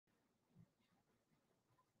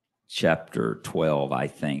chapter 12, I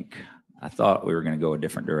think. I thought we were going to go a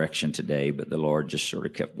different direction today, but the Lord just sort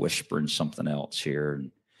of kept whispering something else here.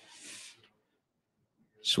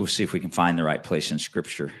 So we'll see if we can find the right place in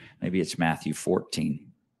Scripture. Maybe it's Matthew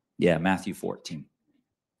 14. Yeah, Matthew 14.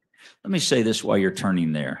 Let me say this while you're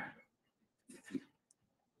turning there.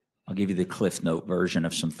 I'll give you the Cliff Note version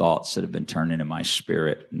of some thoughts that have been turning in my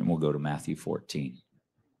spirit, and then we'll go to Matthew 14.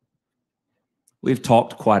 We've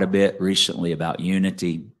talked quite a bit recently about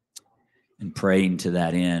unity and praying to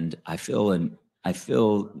that end. I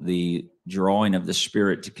feel the drawing of the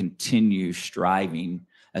Spirit to continue striving,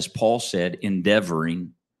 as Paul said,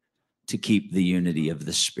 endeavoring to keep the unity of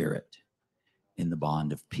the Spirit in the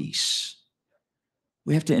bond of peace.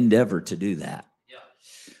 We have to endeavor to do that.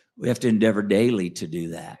 We have to endeavor daily to do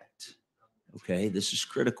that. Okay, this is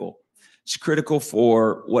critical. It's critical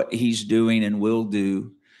for what he's doing and will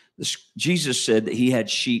do. Jesus said that he had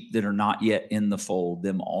sheep that are not yet in the fold.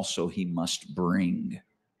 Them also he must bring.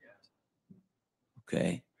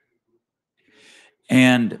 Okay.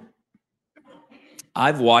 And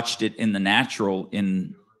I've watched it in the natural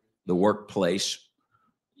in the workplace.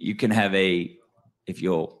 You can have if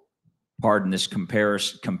you'll pardon this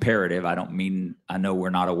comparative, I know we're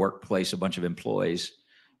not a workplace, a bunch of employees,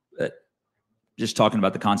 but just talking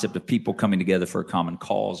about the concept of people coming together for a common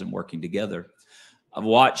cause and working together. I've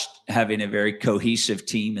watched having a very cohesive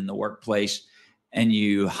team in the workplace, and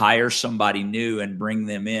you hire somebody new and bring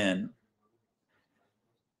them in.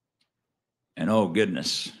 And oh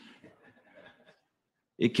goodness,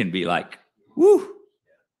 it can be like, whoo.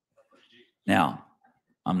 Now,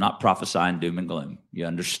 I'm not prophesying doom and gloom. You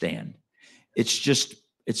understand.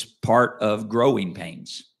 It's part of growing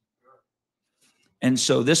pains. And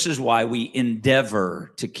so this is why we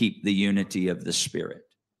endeavor to keep the unity of the Spirit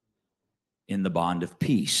in the bond of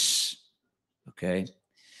peace. Okay.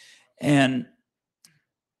 And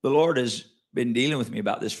the Lord has been dealing with me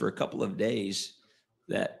about this for a couple of days,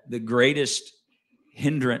 that the greatest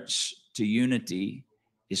hindrance to unity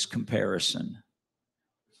is comparison.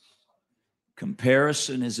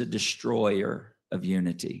 Comparison is a destroyer of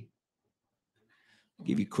unity. I'll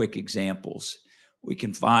give you quick examples. We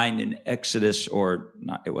can find in Exodus, or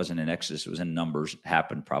not, it wasn't in Exodus, it was in Numbers. It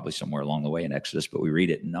happened probably somewhere along the way in Exodus, but we read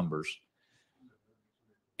it in Numbers.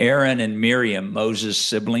 Aaron and Miriam, Moses'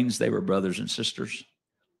 siblings, they were brothers and sisters.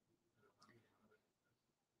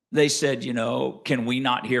 They said, can we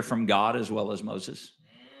not hear from God as well as Moses?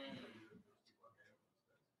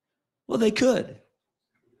 Well, they could.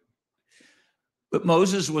 But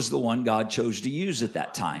Moses was the one God chose to use at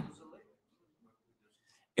that time.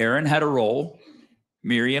 Aaron had a role.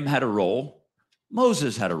 Miriam had a role.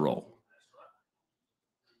 Moses had a role.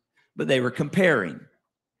 But they were comparing.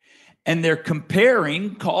 And their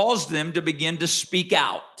comparing caused them to begin to speak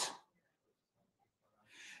out.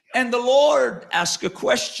 And the Lord asked a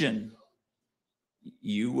question.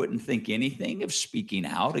 You wouldn't think anything of speaking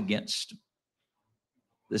out against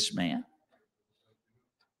this man?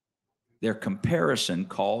 Their comparison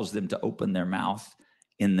caused them to open their mouth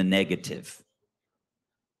in the negative.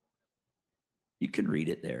 You can read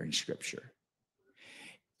it there in Scripture.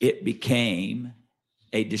 It became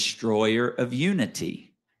a destroyer of unity.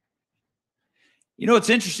 You know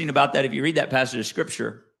what's interesting about that, if you read that passage of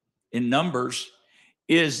Scripture in Numbers,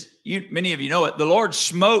 is many of you know it, the Lord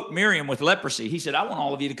smote Miriam with leprosy. He said, I want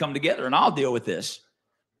all of you to come together and I'll deal with this.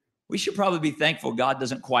 We should probably be thankful God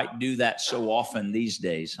doesn't quite do that so often these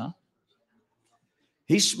days, huh?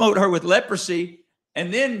 He smote her with leprosy,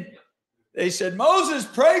 and then they said, Moses,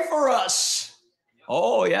 pray for us.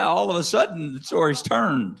 Oh, yeah, all of a sudden the story's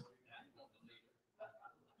turned.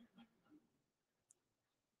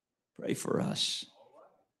 Pray for us.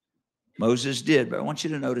 Moses did, but I want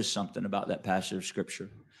you to notice something about that passage of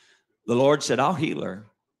Scripture. The Lord said, I'll heal her,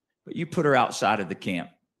 but you put her outside of the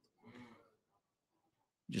camp.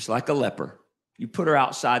 Just like a leper. You put her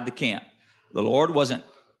outside the camp. The Lord wasn't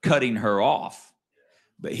cutting her off,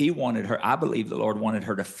 but he wanted her, I believe the Lord wanted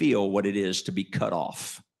her to feel what it is to be cut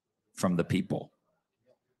off from the people.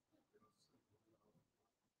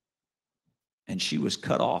 And she was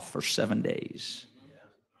cut off for 7 days.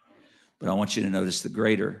 But I want you to notice the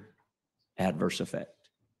greater adverse effect.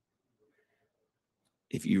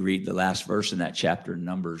 If you read the last verse in that chapter in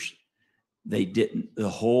Numbers, the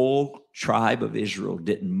whole tribe of Israel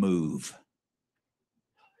didn't move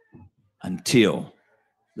until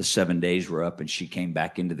the 7 days were up and she came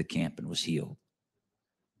back into the camp and was healed.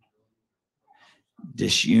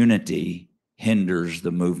 Disunity hinders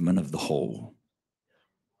the movement of the whole.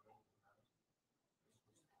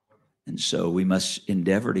 And so we must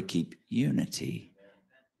endeavor to keep unity.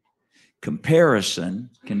 Comparison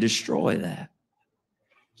can destroy that.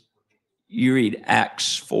 You read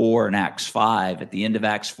Acts 4 and Acts 5. At the end of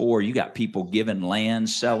Acts 4, you got people giving land,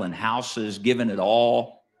 selling houses, giving it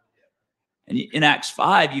all. And in Acts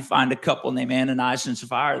 5, you find a couple named Ananias and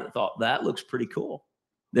Sapphira that thought, that looks pretty cool.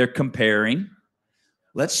 They're comparing.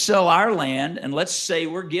 Let's sell our land and let's say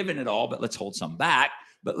we're giving it all, but let's hold some back.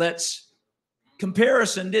 But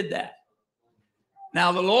comparison did that.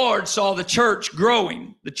 Now the Lord saw the church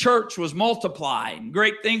growing. The church was multiplying.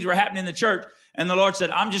 Great things were happening in the church. And the Lord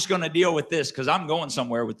said, I'm just going to deal with this because I'm going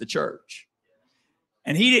somewhere with the church.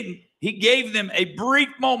 And he gave them a brief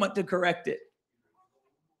moment to correct it.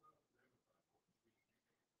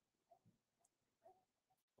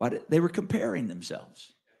 They were comparing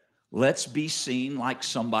themselves. Let's be seen like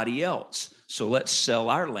somebody else. So let's sell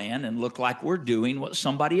our land and look like we're doing what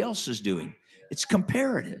somebody else is doing. It's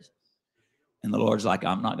comparative. And the Lord's like,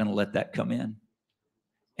 I'm not going to let that come in.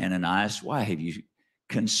 Ananias, why have you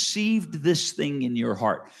conceived this thing in your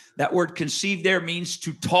heart? That word conceived there means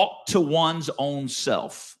to talk to one's own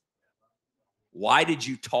self. Why did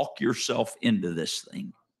you talk yourself into this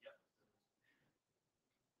thing?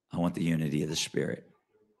 I want the unity of the Spirit.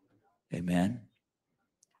 Amen.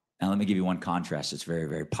 Now let me give you one contrast that's very,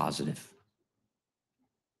 very positive.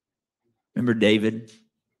 Remember David?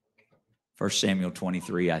 1 Samuel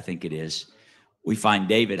 23, I think it is. We find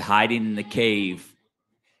David hiding in the cave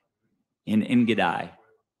in Engedi.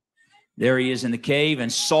 There he is in the cave,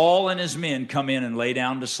 and Saul and his men come in and lay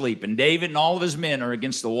down to sleep. And David and all of his men are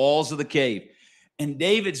against the walls of the cave. And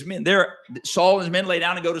David's men, Saul and his men lay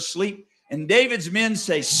down and go to sleep. And David's men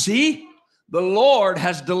say, see, the Lord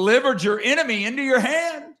has delivered your enemy into your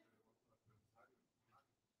hand.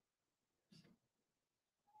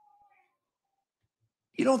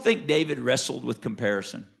 You don't think David wrestled with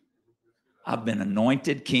comparison? I've been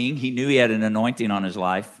anointed king. He knew he had an anointing on his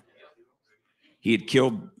life. He had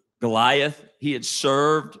killed Goliath. He had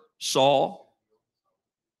served Saul.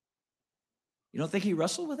 You don't think he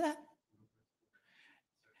wrestled with that?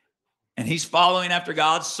 And he's following after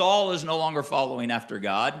God. Saul is no longer following after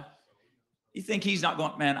God. You think he's not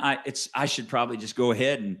going, man, I should probably just go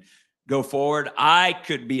ahead and go forward. I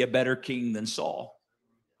could be a better king than Saul.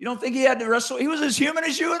 You don't think he had to wrestle? He was as human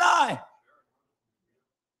as you and I.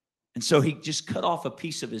 And so he just cut off a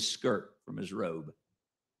piece of his skirt from his robe.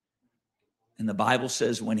 And the Bible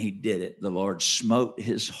says when he did it, the Lord smote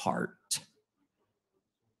his heart.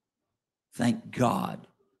 Thank God.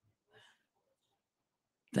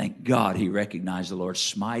 Thank God he recognized the Lord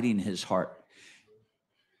smiting his heart.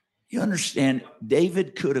 You understand,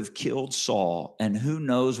 David could have killed Saul, and who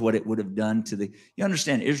knows what it would have done to you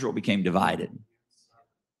understand, Israel became divided.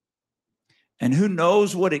 And who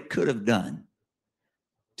knows what it could have done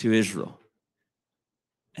to Israel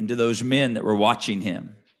and to those men that were watching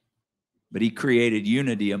him. But he created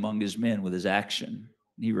unity among his men with his action.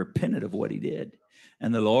 He repented of what he did.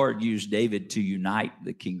 And the Lord used David to unite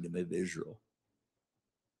the kingdom of Israel.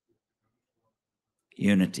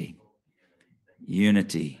 Unity.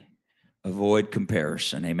 Unity. Avoid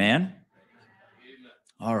comparison. Amen?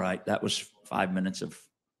 All right, that was 5 minutes of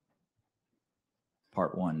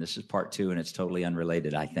part one. This is part two, and it's totally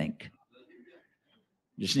unrelated, I think.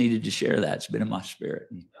 Just needed to share that. It's been in my spirit.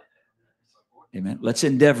 Amen. Let's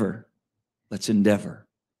endeavor. Let's endeavor.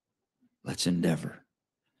 Let's endeavor.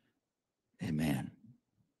 Amen.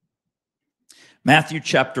 Matthew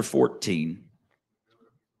chapter 14.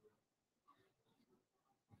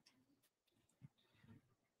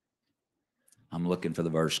 I'm looking for the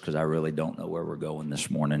verse because I really don't know where we're going this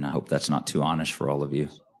morning. I hope that's not too honest for all of you.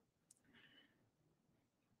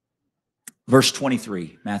 Verse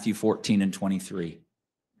 23, Matthew 14 and 23.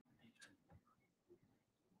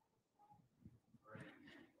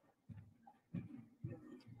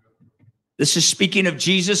 This is speaking of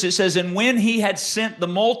Jesus. It says, and when he had sent the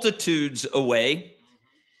multitudes away,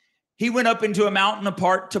 he went up into a mountain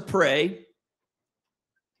apart to pray.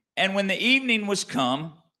 And when the evening was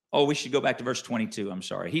come, we should go back to verse 22. I'm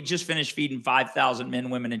sorry. He just finished feeding 5,000 men,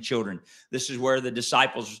 women, and children. This is where the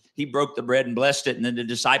disciples, he broke the bread and blessed it. And then the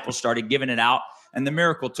disciples started giving it out. And the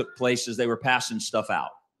miracle took place as they were passing stuff out.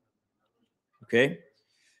 Okay.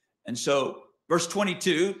 And so verse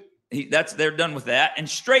 22, they're done with that. And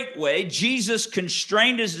straightway, Jesus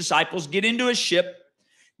constrained his disciples, get into his ship,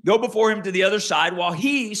 go before him to the other side while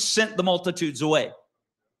he sent the multitudes away.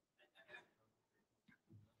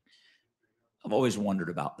 I've always wondered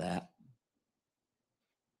about that.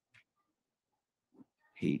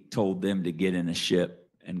 He told them to get in a ship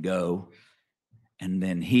and go, and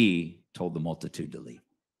then he told the multitude to leave.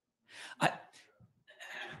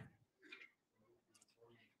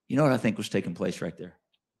 You know what I think was taking place right there?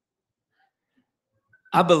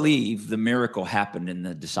 I believe the miracle happened in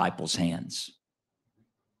the disciples' hands.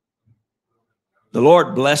 The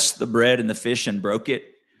Lord blessed the bread and the fish and broke it,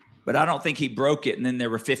 but I don't think he broke it and then there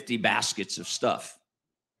were 50 baskets of stuff.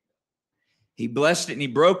 He blessed it and he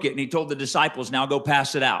broke it and he told the disciples, now go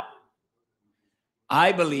pass it out.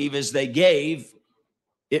 I believe as they gave,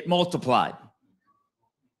 it multiplied.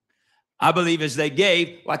 I believe as they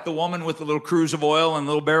gave, like the woman with the little cruse of oil and a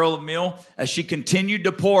little barrel of meal, as she continued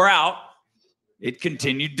to pour out, it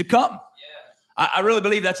continued to come. I really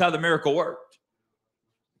believe that's how the miracle worked.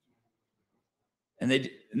 And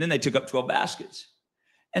then they took up 12 baskets.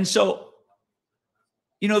 And so,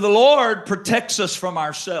 the Lord protects us from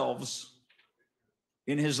ourselves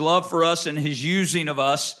in his love for us and his using of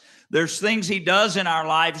us. There's things he does in our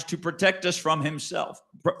lives to protect us from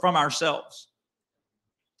ourselves.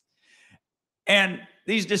 And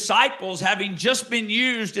these disciples, having just been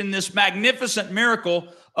used in this magnificent miracle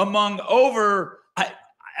among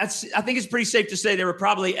I think it's pretty safe to say there were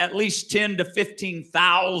probably at least 10 to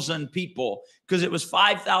 15,000 people, because it was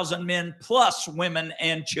 5,000 men plus women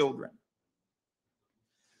and children.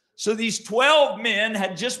 So these 12 men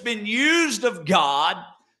had just been used of God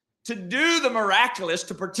to do the miraculous,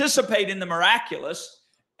 to participate in the miraculous.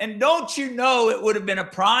 And don't you know, it would have been a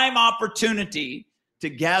prime opportunity to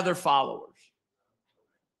gather followers.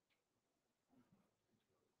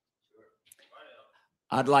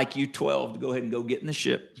 I'd like you 12 to go ahead and go get in the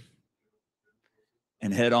ship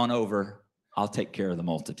and head on over. I'll take care of the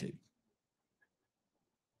multitude.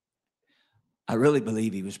 I really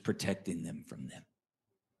believe he was protecting them from them.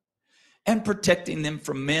 And protecting them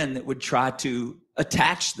from men that would try to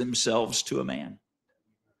attach themselves to a man.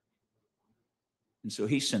 And so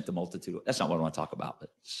he sent the multitude. That's not what I want to talk about, but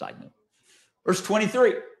side note. Verse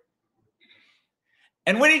 23.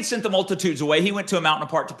 And when he'd sent the multitudes away, he went to a mountain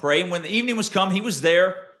apart to pray. And when the evening was come, he was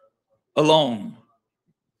there alone.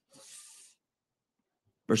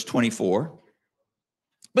 Verse 24.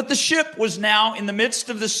 But the ship was now in the midst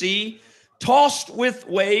of the sea, tossed with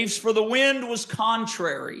waves, for the wind was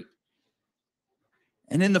contrary.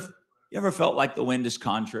 And you ever felt like the wind is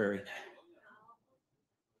contrary?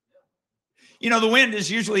 The wind is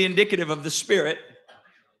usually indicative of the Spirit.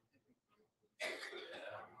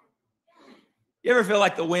 You ever feel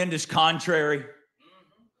like the wind is contrary?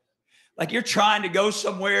 Like you're trying to go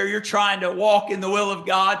somewhere, you're trying to walk in the will of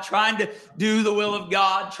God, trying to do the will of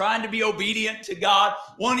God, trying to be obedient to God,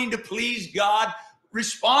 wanting to please God,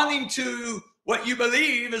 responding to what you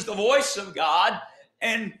believe is the voice of God,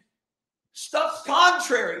 and stuff's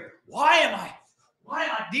contrary. Why am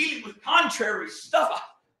I dealing with contrary stuff?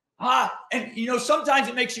 And sometimes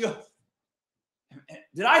it makes you go,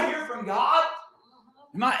 did I hear from God?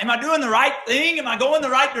 Am I doing the right thing? Am I going the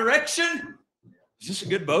right direction? Is this a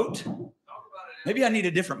good boat? Maybe I need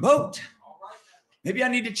a different boat. Maybe I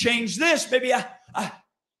need to change this. Maybe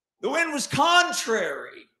the wind was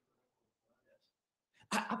contrary.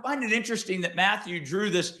 I find it interesting that Matthew drew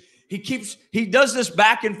this. He does this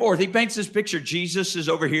back and forth. He paints this picture. Jesus is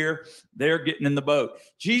over here. They're getting in the boat.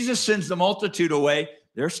 Jesus sends the multitude away.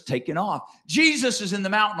 They're taking off. Jesus is in the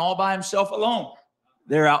mountain all by himself alone.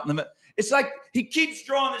 They're out in the middle. It's like he keeps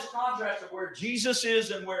drawing this contrast of where Jesus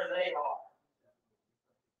is and where they are.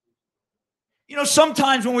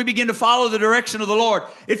 Sometimes when we begin to follow the direction of the Lord,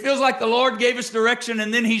 it feels like the Lord gave us direction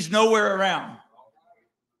and then he's nowhere around.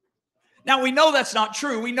 Now, we know that's not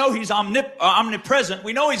true. We know he's omnipresent.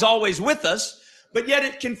 We know he's always with us. But yet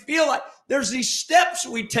it can feel like there's these steps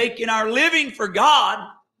we take in our living for God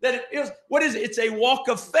that it is, what is it? It's a walk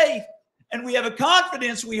of faith. And we have a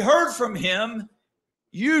confidence we heard from him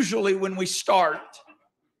usually when we start.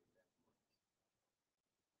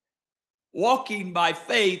 Walking by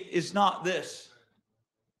faith is not this.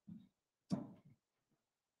 I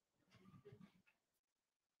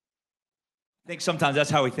think sometimes that's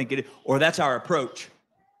how we think it is, or that's our approach.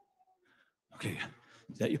 Okay,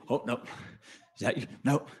 is that you? Oh, no. Is that you?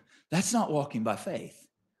 No, that's not walking by faith.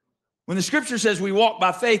 When the scripture says we walk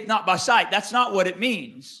by faith, not by sight, that's not what it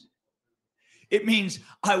means. It means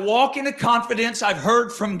I walk in a confidence I've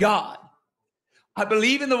heard from God. I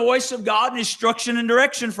believe in the voice of God and instruction and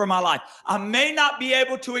direction for my life. I may not be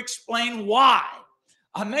able to explain why.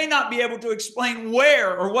 I may not be able to explain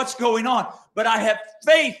where or what's going on, but I have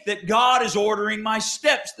faith that God is ordering my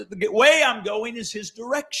steps, that the way I'm going is his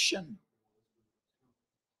direction.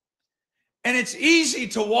 And it's easy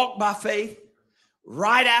to walk by faith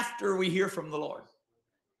right after we hear from the Lord.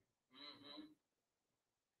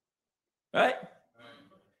 Right?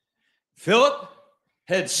 Philip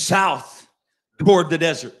heads south toward the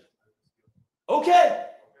desert. Okay.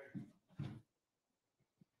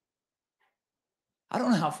 I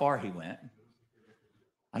don't know how far he went.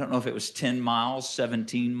 I don't know if it was 10 miles,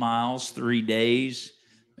 17 miles, 3 days.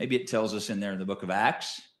 Maybe it tells us in there in the book of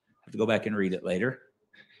Acts. I have to go back and read it later.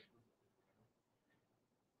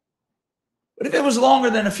 But if it was longer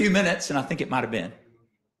than a few minutes, and I think it might have been,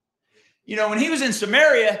 you know, when he was in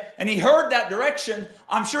Samaria and he heard that direction,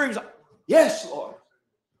 I'm sure he was like, yes, Lord.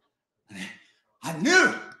 I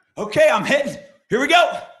knew. Okay, I'm heading. Here we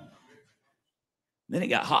go. Then it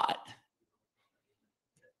got hot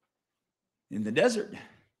in the desert.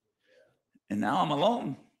 And now I'm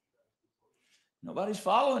alone. Nobody's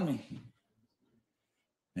following me.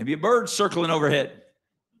 Maybe a bird circling overhead.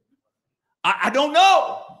 I don't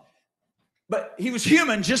know. But he was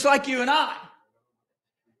human just like you and I.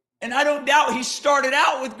 And I don't doubt he started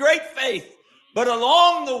out with great faith. But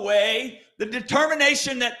along the way, the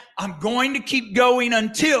determination that I'm going to keep going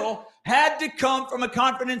until had to come from a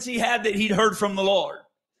confidence he had that he'd heard from the Lord.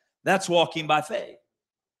 That's walking by faith.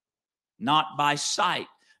 Not by sight.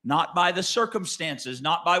 Not by the circumstances,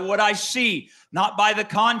 not by what I see, not by the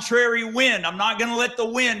contrary wind. I'm not going to let the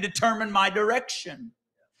wind determine my direction.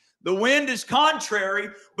 The wind is contrary,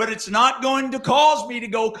 but it's not going to cause me to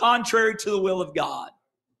go contrary to the will of God.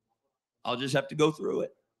 I'll just have to go through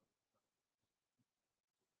it.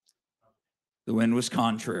 The wind was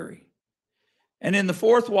contrary. And in the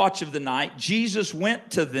fourth watch of the night, Jesus went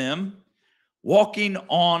to them walking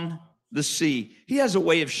on the sea. He has a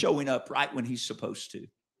way of showing up right when he's supposed to.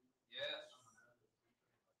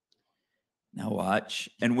 Now watch.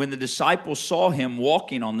 And when the disciples saw him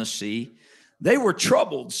walking on the sea, they were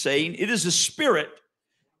troubled, saying, "It is a spirit."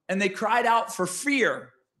 And they cried out for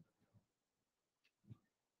fear.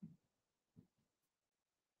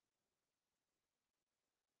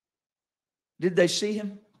 Did they see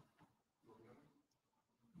him?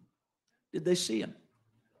 Did they see him?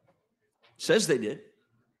 It says they did.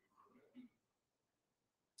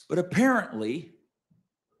 But apparently,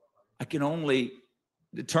 I can only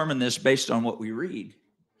determine this based on what we read.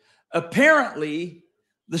 Apparently,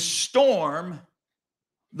 the storm,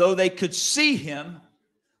 though they could see him,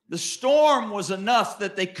 the storm was enough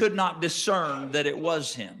that they could not discern that it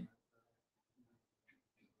was him.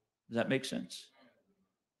 Does that make sense?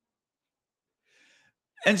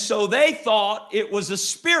 And so they thought it was a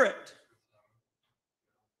spirit.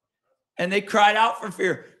 And they cried out for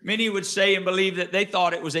fear. Many would say and believe that they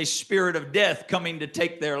thought it was a spirit of death coming to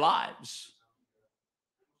take their lives.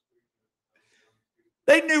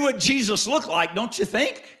 They knew what Jesus looked like, don't you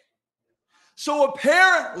think? So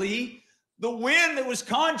apparently, the wind that was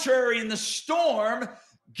contrary in the storm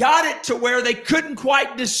got it to where they couldn't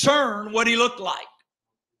quite discern what he looked like.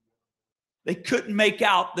 They couldn't make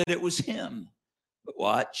out that it was him. But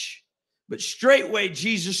watch. But straightway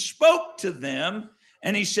Jesus spoke to them,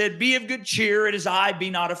 and he said, "Be of good cheer, it is I, be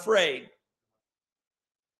not afraid."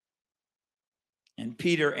 And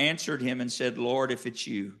Peter answered him and said, "Lord, if it's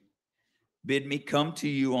you, bid me come to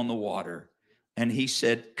you on the water." And he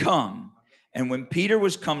said, "Come." And when Peter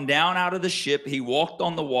was come down out of the ship, he walked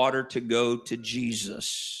on the water to go to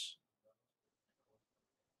Jesus.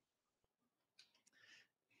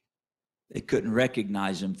 They couldn't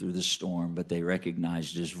recognize him through the storm, but they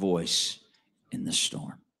recognized his voice in the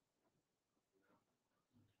storm.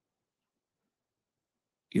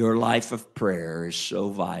 Your life of prayer is so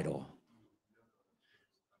vital.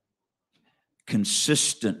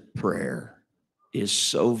 Consistent prayer is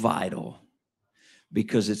so vital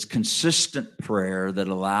because it's consistent prayer that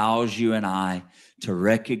allows you and I to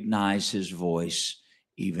recognize his voice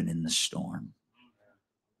even in the storm.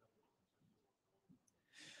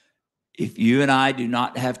 If you and I do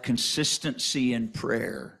not have consistency in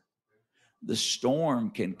prayer, the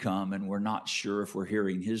storm can come and we're not sure if we're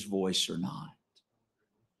hearing his voice or not.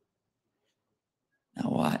 Now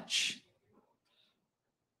watch.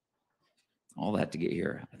 All that to get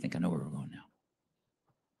here. I think I know where we're going now.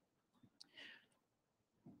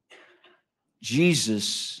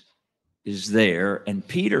 Jesus is there, and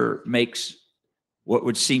Peter makes what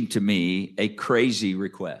would seem to me a crazy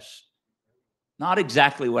request. Not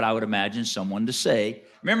exactly what I would imagine someone to say.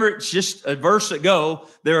 Remember, it's just a verse ago,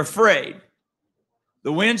 they're afraid.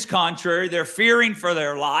 The wind's contrary. They're fearing for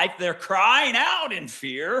their life. They're crying out in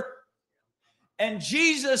fear. And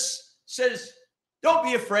Jesus says, "Don't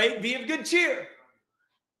be afraid, be of good cheer."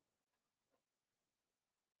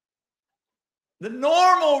 The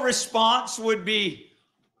normal response would be,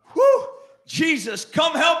 "Whew, Jesus,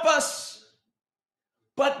 come help us."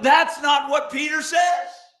 But that's not what Peter says.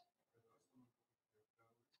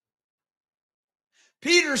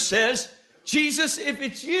 Peter says, "Jesus, if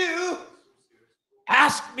it's you,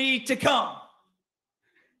 ask me to come."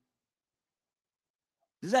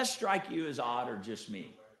 Does that strike you as odd or just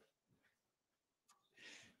me?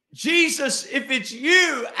 Jesus, if it's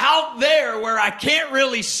you out there where I can't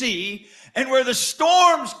really see and where the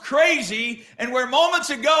storm's crazy and where moments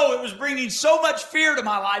ago it was bringing so much fear to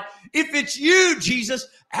my life, if it's you, Jesus,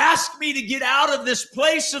 ask me to get out of this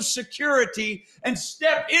place of security and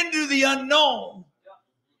step into the unknown.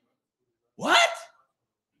 What?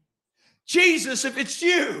 Jesus, if it's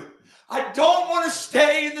you, I don't want to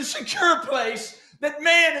stay in the secure place that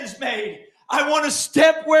man has made. I want to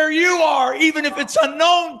step where you are, even if it's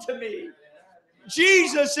unknown to me.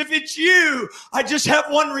 Jesus, if it's you, I just have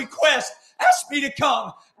one request. Ask me to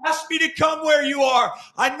come. Ask me to come where you are.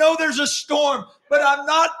 I know there's a storm, but I'm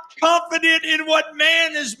not confident in what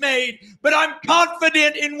man has made, but I'm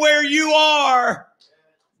confident in where you are.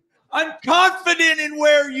 I'm confident in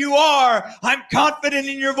where you are. I'm confident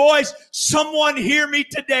in your voice. Someone hear me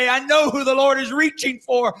today. I know who the Lord is reaching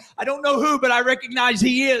for. I don't know who, but I recognize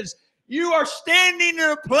he is. You are standing in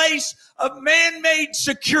a place of man-made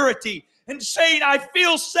security and saying, I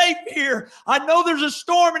feel safe here. I know there's a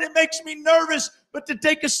storm and it makes me nervous, but to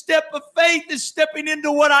take a step of faith is stepping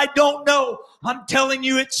into what I don't know. I'm telling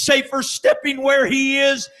you, it's safer stepping where he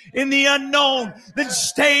is in the unknown than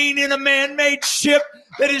staying in a man-made ship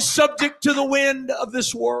that is subject to the wind of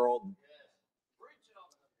this world.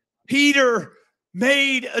 Peter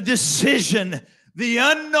made a decision. The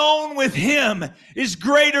unknown with him is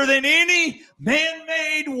greater than any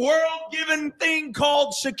man-made, world-given thing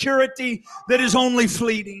called security that is only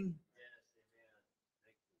fleeting.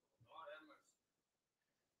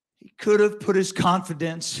 He could have put his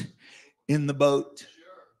confidence in the boat.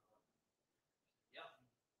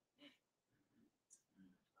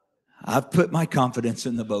 I've put my confidence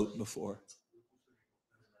in the boat before.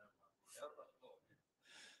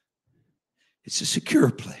 It's a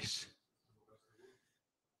secure place.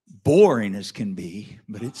 Boring as can be,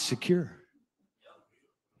 but it's secure.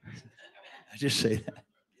 I just say that.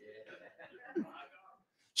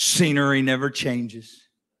 Scenery never changes.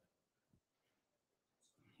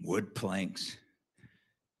 Wood planks.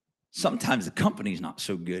 Sometimes the company's not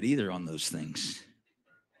so good either on those things.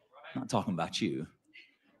 I'm not talking about you.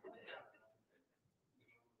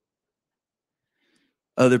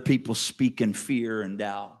 Other people speak in fear and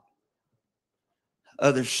doubt.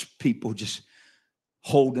 Other people just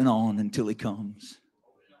holding on until he comes.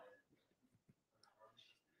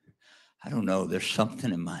 I don't know. There's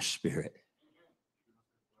something in my spirit.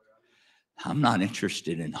 I'm not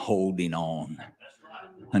interested in holding on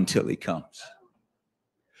until he comes.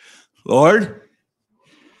 Lord,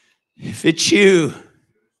 if it's you,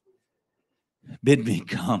 bid me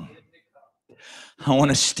come. I want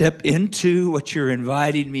to step into what you're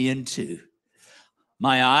inviting me into.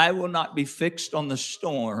 My eye will not be fixed on the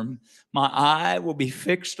storm. My eye will be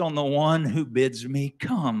fixed on the one who bids me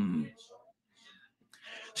come.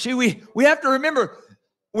 See, we have to remember,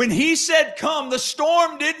 when he said come, the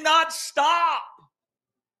storm did not stop.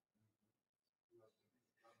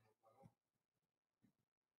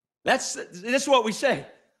 That's what we say.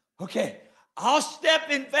 Okay, I'll step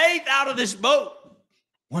in faith out of this boat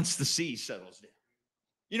once the sea settles down.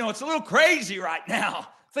 You know, it's a little crazy right now.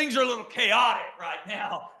 Things are a little chaotic right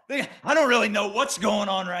now. I don't really know what's going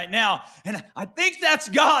on right now. And I think that's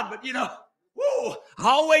God, but you know,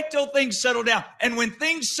 I'll wait till things settle down. And when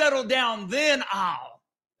things settle down, then I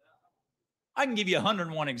can give you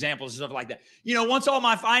 101 examples of stuff like that. You know, once all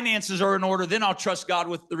my finances are in order, then I'll trust God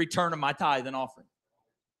with the return of my tithe and offering.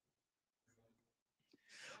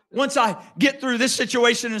 Once I get through this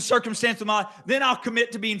situation and circumstance of my life, then I'll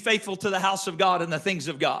commit to being faithful to the house of God and the things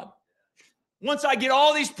of God. Once I get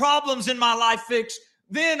all these problems in my life fixed,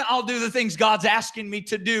 then I'll do the things God's asking me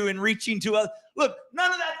to do and reaching to others. Look,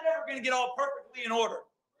 none of that's ever going to get all perfectly in order.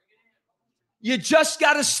 You just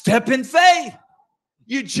got to step in faith.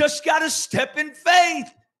 You just got to step in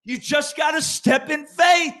faith. You just got to step in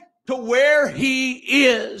faith to where he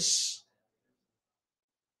is.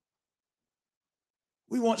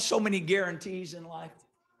 We want so many guarantees in life.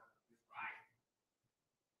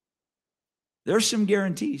 There's some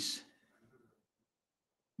guarantees.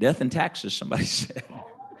 Death and taxes, somebody said.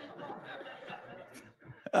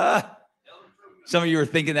 Some of you were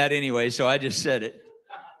thinking that anyway, so I just said it.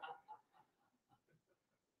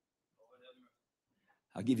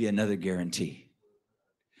 I'll give you another guarantee.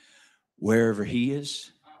 Wherever he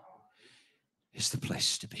is the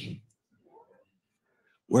place to be.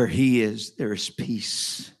 Where he is, there is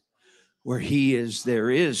peace. Where he is, there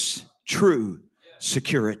is true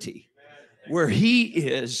security. Where he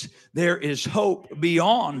is, there is hope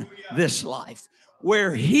beyond this life.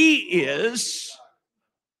 Where he is,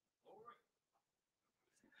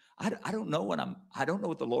 I don't know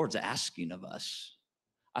what the Lord's asking of us.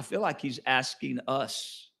 I feel like he's asking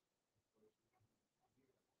us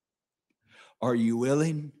Are you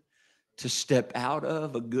willing to step out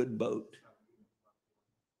of a good boat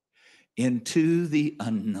into the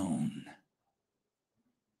unknown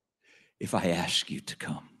if I ask you to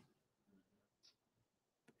come?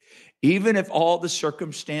 Even if all the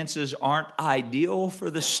circumstances aren't ideal for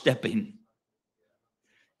the stepping,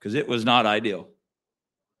 because it was not ideal.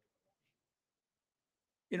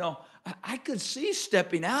 You know, I could see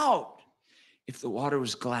stepping out if the water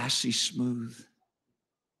was glassy smooth.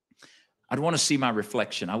 I'd want to see my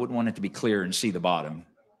reflection. I wouldn't want it to be clear and see the bottom.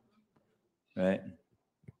 Right?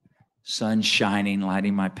 Sun shining,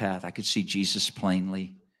 lighting my path. I could see Jesus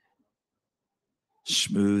plainly.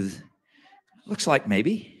 Smooth. Looks like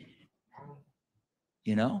maybe.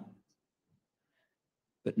 You know?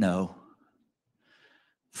 But no.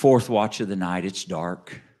 Fourth watch of the night, it's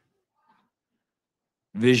dark.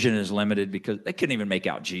 Vision is limited because they couldn't even make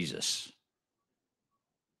out Jesus.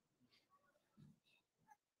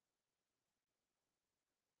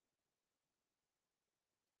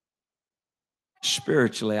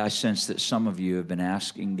 Spiritually, I sense that some of you have been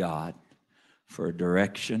asking God for a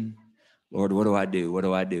direction. Lord, what do I do? What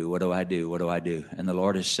do I do? What do I do? What do I do? And the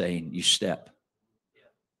Lord is saying, you step.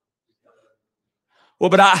 Well,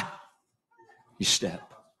 but you step.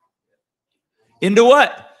 Into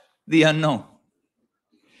what? The unknown.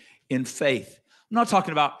 In faith. I'm not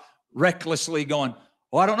talking about recklessly going,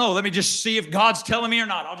 oh, I don't know. Let me just see if God's telling me or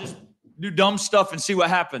not. I'll just do dumb stuff and see what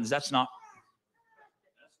happens. That's not.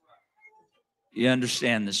 You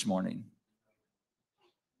understand this morning?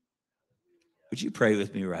 Would you pray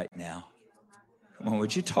with me right now? Come on,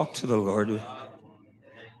 would you talk to the Lord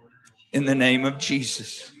in the name of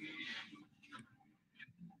Jesus?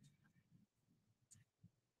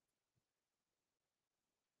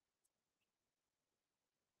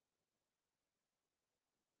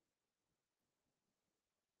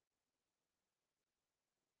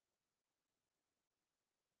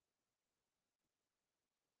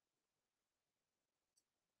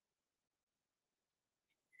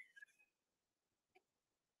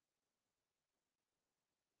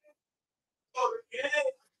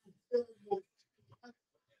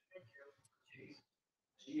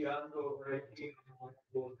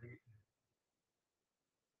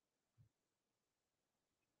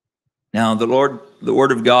 Now, the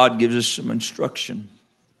Word of God gives us some instruction.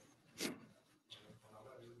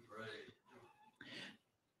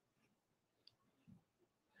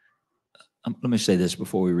 Let me say this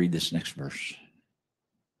before we read this next verse.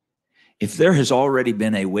 If there has already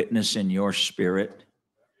been a witness in your spirit,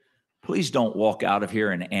 please don't walk out of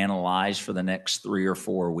here and analyze for the next 3 or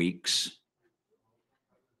 4 weeks.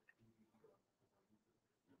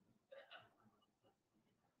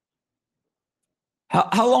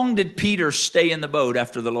 How long did Peter stay in the boat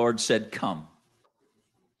after the Lord said, come?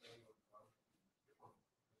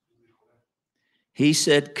 He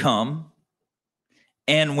said, come.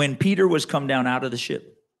 And when Peter was come down out of the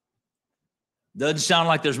ship, doesn't sound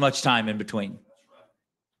like there's much time in between.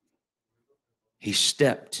 He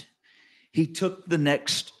stepped. He took the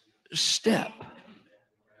next step.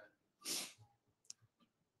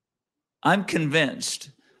 I'm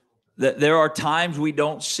convinced that there are times we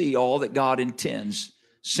don't see all that God intends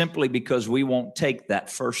simply because we won't take that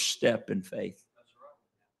first step in faith.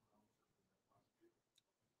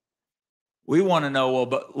 We want to know, well,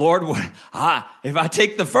 but Lord, if I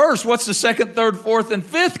take the first, what's the second, third, fourth, and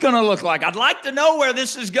fifth going to look like? I'd like to know where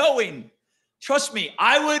this is going. Trust me,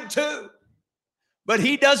 I would too. But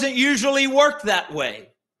he doesn't usually work that way.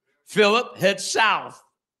 Philip heads south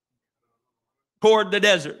toward the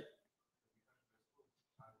desert.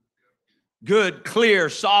 Good, clear,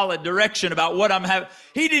 solid direction about what I'm having.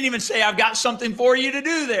 He didn't even say, I've got something for you to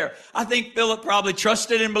do there. I think Philip probably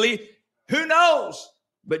trusted and believed. Who knows?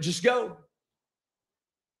 But just go.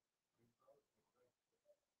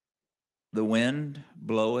 The wind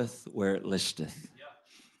bloweth where it listeth,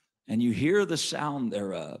 and you hear the sound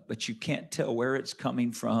thereof, but you can't tell where it's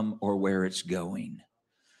coming from or where it's going.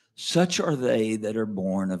 Such are they that are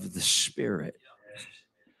born of the Spirit.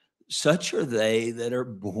 Such are they that are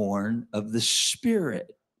born of the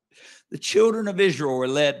Spirit. The children of Israel were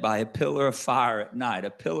led by a pillar of fire at night, a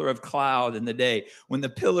pillar of cloud in the day. When the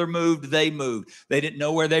pillar moved, they moved. They didn't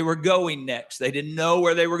know where they were going next. They didn't know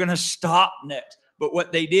where they were going to stop next. But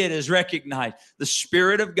what they did is recognize the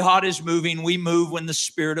Spirit of God is moving. We move when the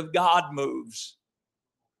Spirit of God moves.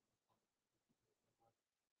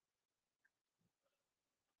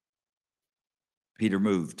 Peter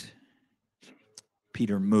moved.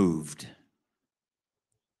 Peter moved.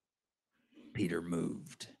 Peter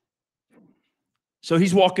moved. So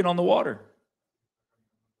he's walking on the water.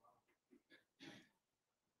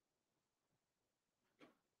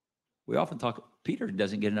 We often talk, Peter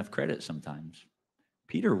doesn't get enough credit sometimes.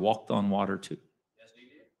 Peter walked on water too.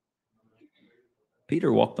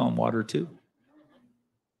 Peter walked on water too.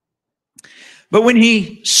 But when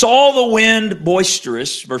he saw the wind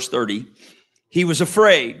boisterous, verse 30, he was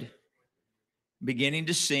afraid. Beginning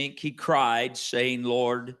to sink, he cried, saying,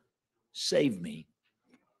 Lord, save me.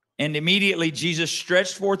 And immediately Jesus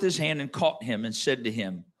stretched forth his hand and caught him and said to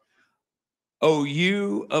him, O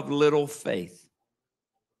you of little faith,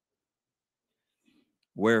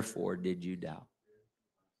 wherefore did you doubt?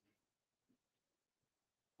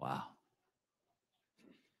 Wow.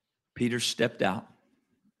 Peter stepped out.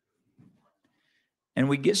 And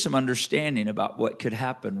we get some understanding about what could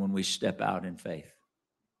happen when we step out in faith.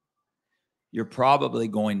 You're probably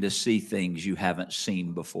going to see things you haven't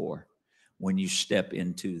seen before when you step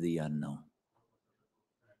into the unknown.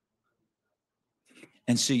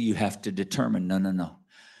 And so you have to determine, no.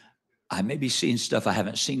 I may be seeing stuff I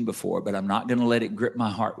haven't seen before, but I'm not going to let it grip my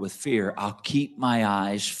heart with fear. I'll keep my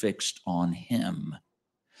eyes fixed on him.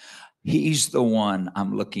 He's the one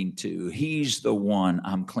I'm looking to. He's the one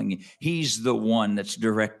I'm clinging. He's the one that's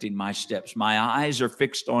directing my steps. My eyes are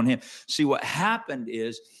fixed on him. See, what happened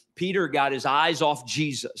is Peter got his eyes off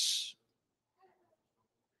Jesus.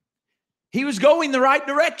 He was going the right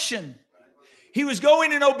direction. He was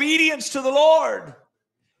going in obedience to the Lord.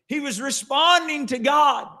 He was responding to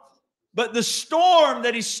God. But the storm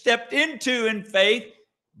that he stepped into in faith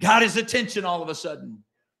got his attention all of a sudden.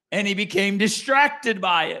 And he became distracted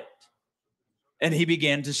by it. And he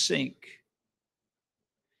began to sink.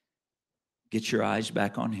 Get your eyes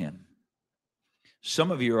back on him.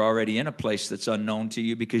 Some of you are already in a place that's unknown to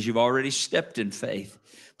you because you've already stepped in faith,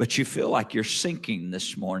 but you feel like you're sinking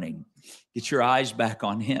this morning. Get your eyes back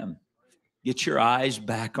on him. Get your eyes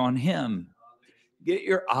back on him. Get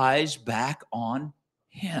your eyes back on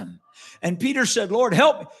him. And Peter said, Lord,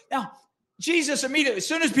 help me. Now, Jesus immediately, as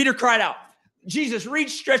soon as Peter cried out, Jesus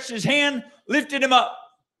reached, stretched his hand, lifted him up.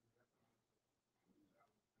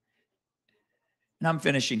 And I'm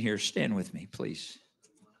finishing here. Stand with me, please.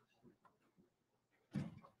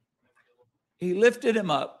 He lifted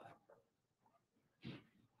him up.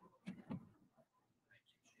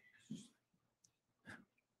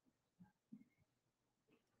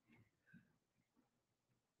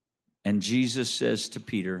 And Jesus says to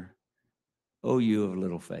Peter, "O you of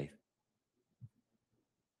little faith."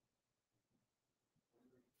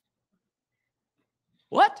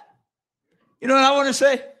 What? You know what I want to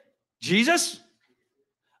say? Jesus,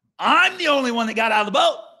 I'm the only one that got out of the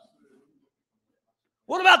boat.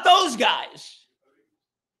 What about those guys?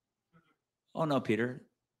 Oh, no, Peter.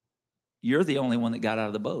 You're the only one that got out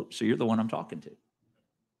of the boat, so you're the one I'm talking to.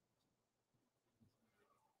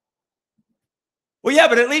 Well, yeah,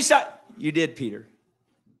 but at least you did, Peter.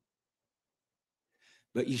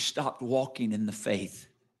 But you stopped walking in the faith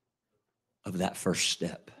of that first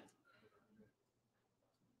step.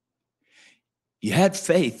 You had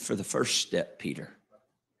faith for the first step, Peter.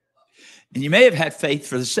 And you may have had faith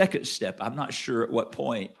for the second step. I'm not sure at what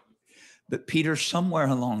point. But Peter, somewhere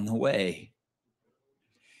along the way,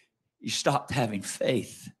 you stopped having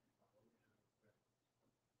faith.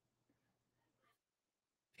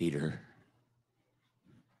 Peter,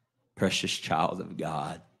 precious child of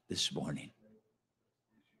God this morning,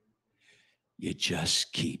 you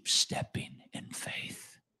just keep stepping in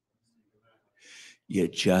faith. You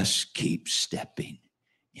just keep stepping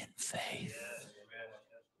in faith.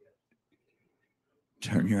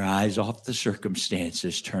 Turn your eyes off the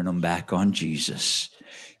circumstances. Turn them back on Jesus.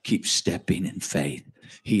 Keep stepping in faith.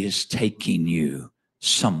 He is taking you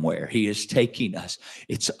somewhere. He is taking us.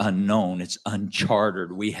 It's unknown. It's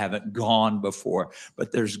uncharted. We haven't gone before.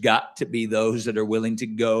 But there's got to be those that are willing to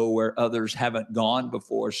go where others haven't gone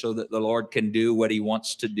before so that the Lord can do what he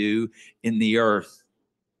wants to do in the earth.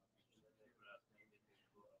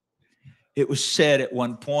 It was said at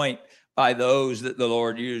one point by those that the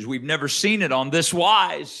Lord used, we've never seen it on this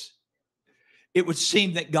wise. It would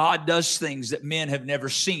seem that God does things that men have never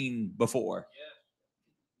seen before.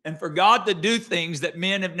 And for God to do things that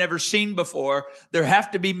men have never seen before, there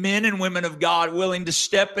have to be men and women of God willing to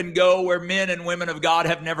step and go where men and women of God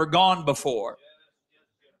have never gone before.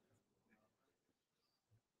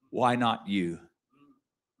 Why not you?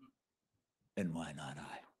 And why not I?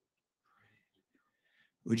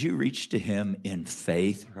 Would you reach to him in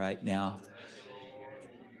faith right now?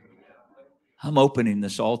 I'm opening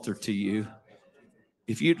this altar to you.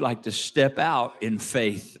 If you'd like to step out in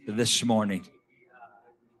faith this morning,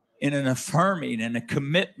 in an affirming and a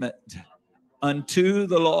commitment unto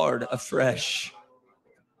the Lord afresh,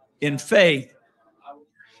 in faith,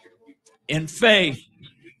 in faith,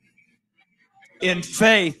 in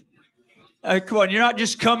faith, Come on, you're not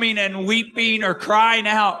just coming and weeping or crying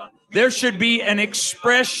out. There should be an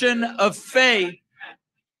expression of faith.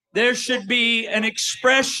 There should be an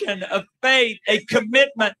expression of faith, a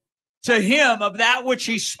commitment to Him of that which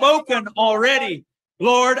He's spoken already.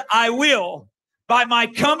 Lord, I will. By my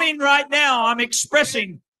coming right now, I'm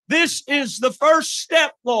expressing this is the first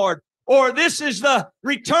step, Lord, or this is the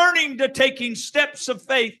returning to taking steps of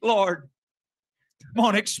faith, Lord. Come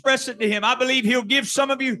on, express it to Him. I believe He'll give some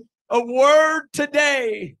of you a word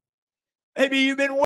today. Maybe you've been